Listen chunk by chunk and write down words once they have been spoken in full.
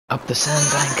Up the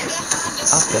sandbank,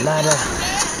 up the ladder.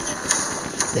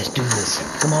 Let's do this.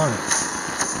 Come on.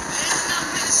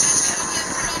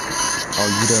 Oh,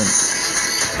 you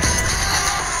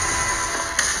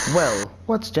don't. Well,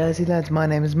 what's jazzy lads? My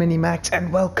name is Minimax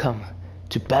and welcome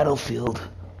to Battlefield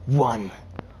 1.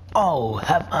 Oh,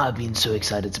 have I been so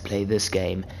excited to play this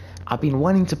game. I've been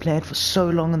wanting to play it for so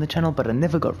long on the channel, but I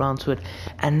never got round to it.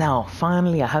 And now,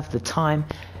 finally, I have the time.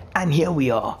 And here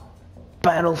we are.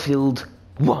 Battlefield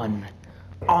 1.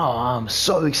 Oh, I'm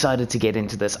so excited to get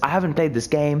into this. I haven't played this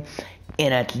game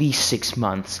in at least 6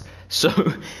 months. So,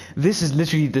 this is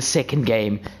literally the second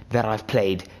game that I've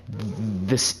played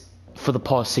this for the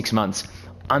past 6 months.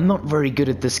 I'm not very good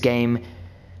at this game,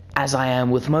 as I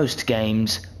am with most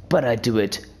games, but I do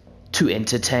it to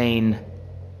entertain.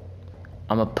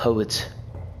 I'm a poet,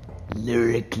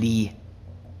 lyrically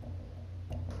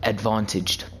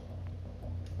advantaged.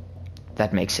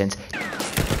 That makes sense.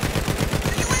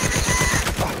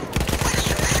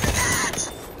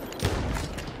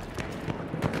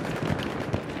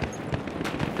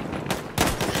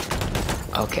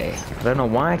 Okay, I don't know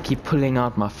why I keep pulling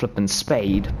out my flippin'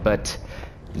 spade, but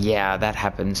yeah, that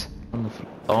happens.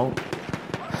 Oh,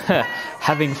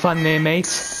 having fun there,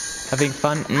 mates? Having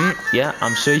fun? Yeah,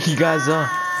 I'm sure you guys are.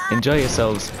 Enjoy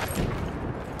yourselves.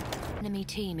 Enemy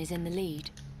team is in the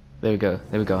lead. There we go,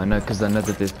 there we go. I know, because I know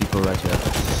that there's people right here.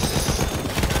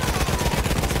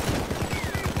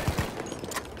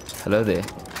 Hello there.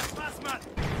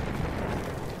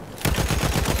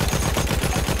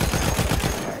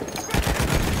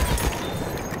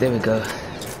 There we go.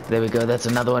 There we go. That's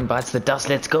another one. Bites the dust.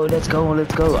 Let's go. Let's go.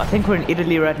 Let's go. I think we're in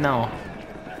Italy right now.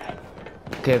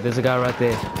 Okay, there's a guy right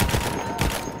there.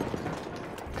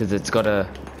 Because it's got a...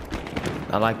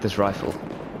 I like this rifle.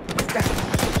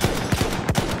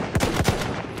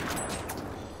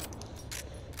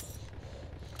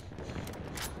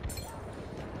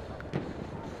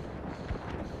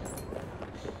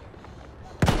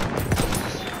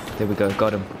 There we go.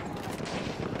 Got him.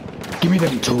 Give me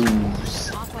them tools.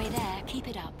 Halfway there, keep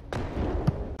it up.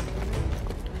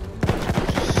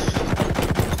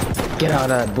 Get out of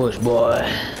that bush, boy.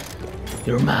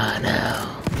 You're mine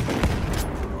now.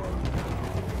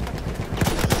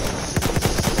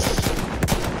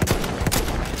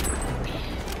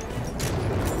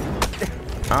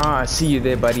 Ah, I see you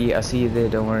there, buddy. I see you there.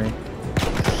 Don't worry.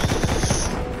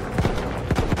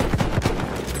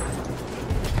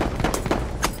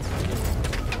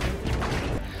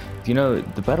 You know,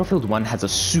 the Battlefield 1 has a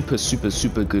super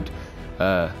good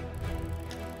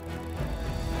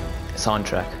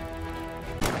soundtrack.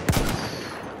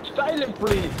 Silent,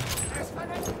 please.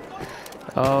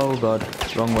 Oh god,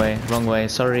 wrong way,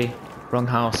 sorry, wrong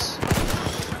house.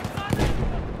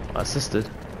 Assisted.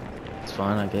 It's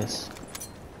fine, I guess.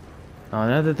 I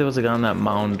know that there was a guy on that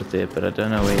mound there, but I don't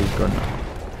know where he's gone.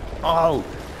 Oh,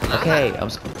 okay.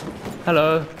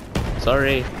 Hello.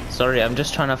 Sorry, I'm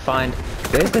just trying to find.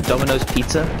 There's the Domino's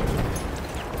pizza.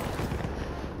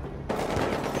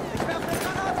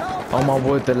 Oh my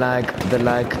word, the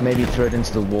lag. Maybe throw it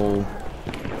into the wall.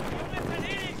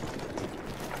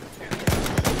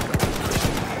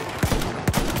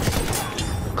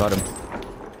 Got him.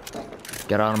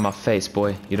 Get out of my face,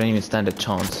 boy. You don't even stand a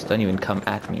chance. Don't even come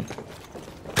at me.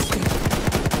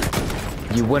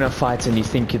 You win a fight and you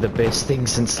think you're the best thing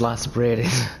since sliced bread.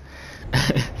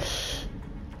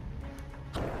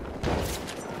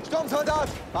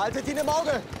 Haltet ihn im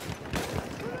Auge!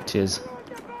 Cheers.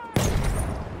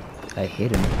 I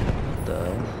hit him. What the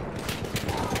hell?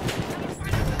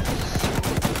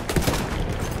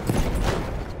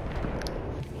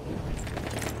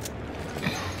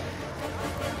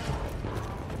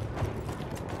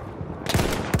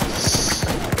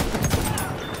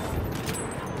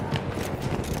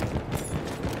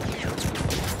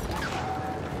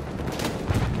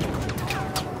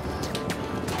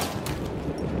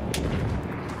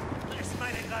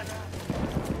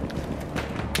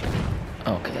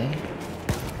 Okay.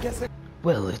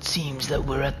 Well, it seems that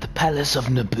we're at the Palace of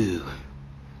Naboo.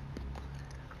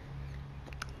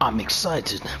 I'm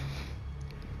excited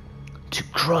to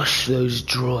crush those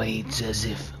droids as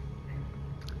if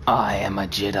I am a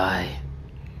Jedi.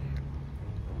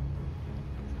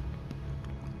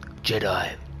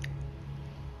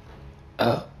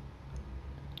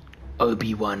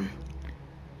 Obi-Wan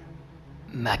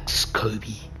Max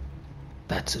Kobe.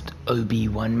 That's it.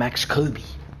 Obi-Wan Max Kobe.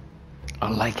 I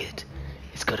like it.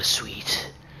 It's got a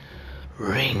sweet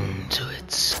ring to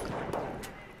it.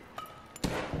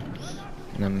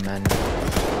 No man.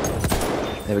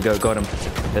 There we go, got him.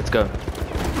 Let's go.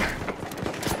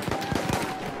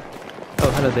 Oh,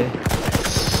 hello there.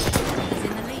 He's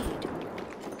in the lead.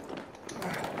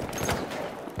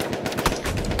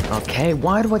 Okay,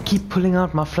 why do I keep pulling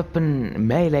out my flippin'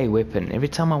 melee weapon every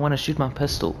time I want to shoot my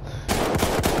pistol?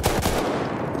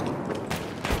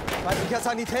 Feindlicher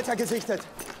Sanitäter gesichtet.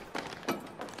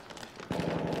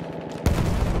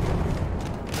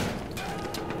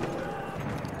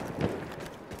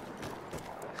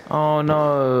 Oh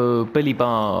no, Billy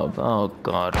Bob. Oh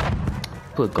god.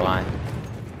 Poor guy.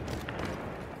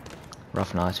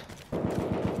 Rough night.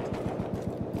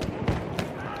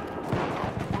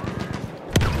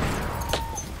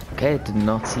 Okay, did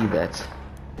not see that.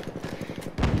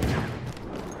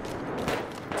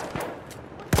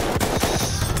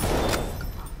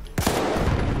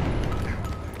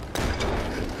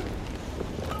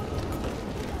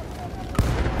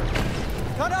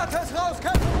 Granate ist raus,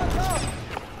 kämpfen runter!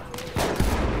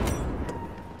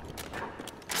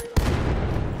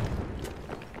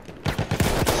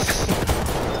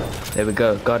 There we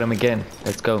go, got him again.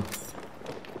 Let's go.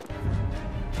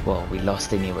 Well, we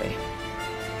lost anyway.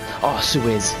 Oh,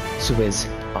 Suez.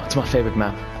 Oh, it's my favorite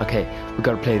map. Okay, we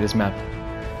gotta play this map.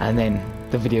 And then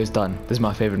the video's done. This is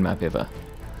my favorite map ever.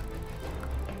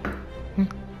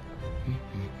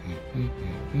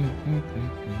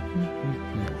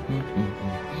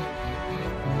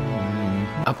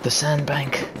 Up the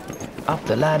sandbank. Up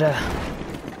the ladder.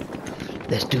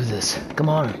 Let's do this. Come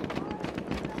on.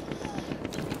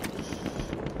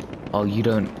 Oh, you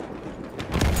don't.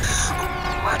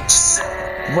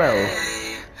 Well,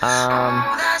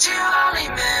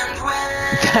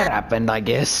 that happened, I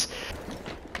guess.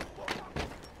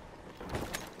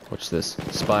 Watch this,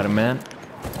 Spider-Man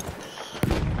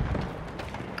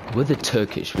with a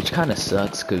Turkish, which kind of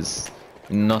sucks, cause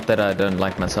not that I don't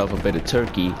like myself a bit of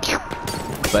turkey,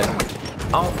 but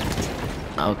oh,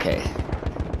 okay,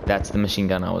 that's the machine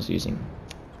gun I was using.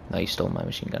 No, you stole my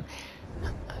machine gun,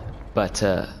 but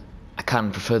I kind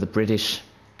of prefer the British.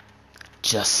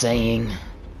 Just saying.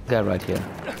 Guy right here.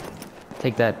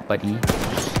 Take that, buddy.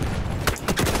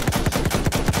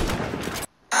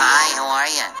 Hi, how are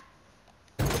you?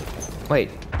 Wait.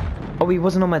 Oh, he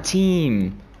wasn't on my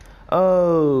team.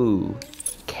 Oh.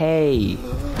 Okay.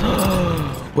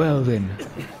 Well then.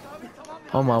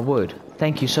 Oh my word.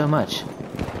 Thank you so much.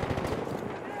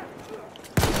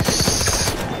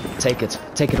 Take it.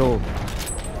 Take it all.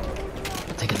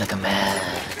 Take it like a man.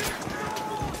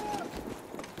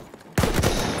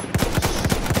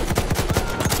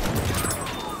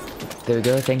 There we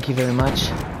go, thank you very much.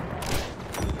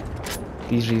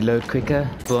 Please reload quicker.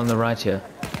 Go on the right here.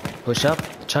 Push up,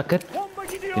 chuck it.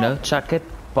 You know, chuck it,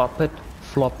 pop it,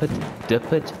 flop it,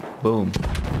 dip it, boom.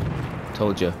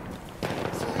 Told you.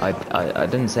 I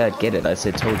didn't say I'd get it, I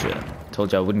said told you.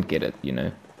 Told you I wouldn't get it, you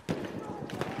know.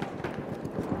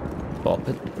 Pop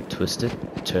it, twist it,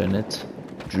 turn it,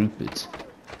 droop it.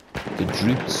 The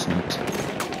droop suit.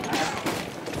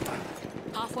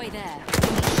 Halfway there.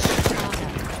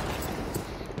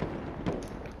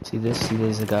 See this? See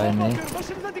there's a guy in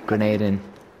there? Grenade in.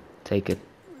 Take it.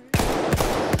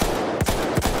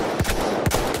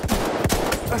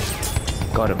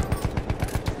 Got him.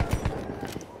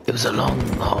 It was a long,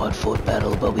 hard-fought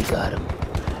battle, but we got him.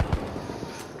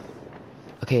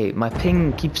 Okay, my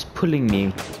ping keeps pulling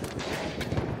me.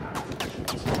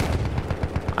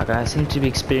 I seem to be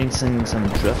experiencing some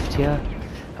drift here.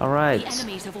 Alright.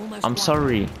 I'm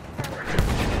sorry.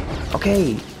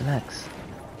 Okay, relax.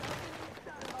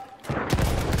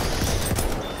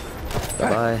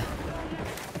 Bye-bye.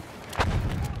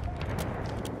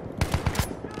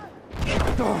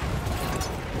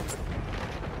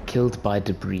 Killed by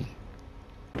debris.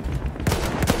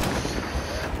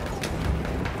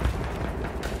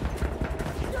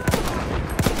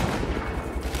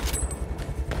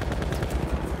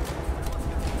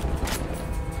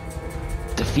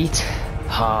 Defeat?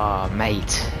 Ah,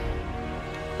 mate.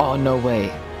 Oh, no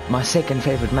way. My second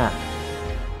favorite map.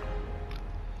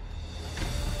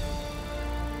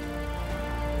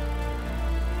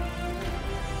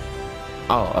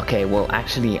 Oh, okay, well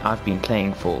actually I've been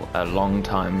playing for a long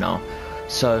time now.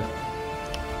 So,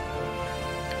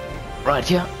 right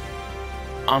here,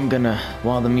 I'm gonna,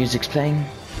 while the music's playing,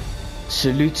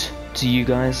 salute to you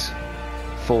guys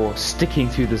for sticking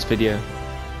through this video.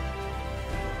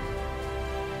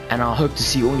 And I hope to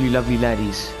see all you lovely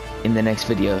laddies in the next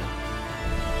video.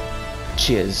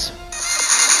 Cheers.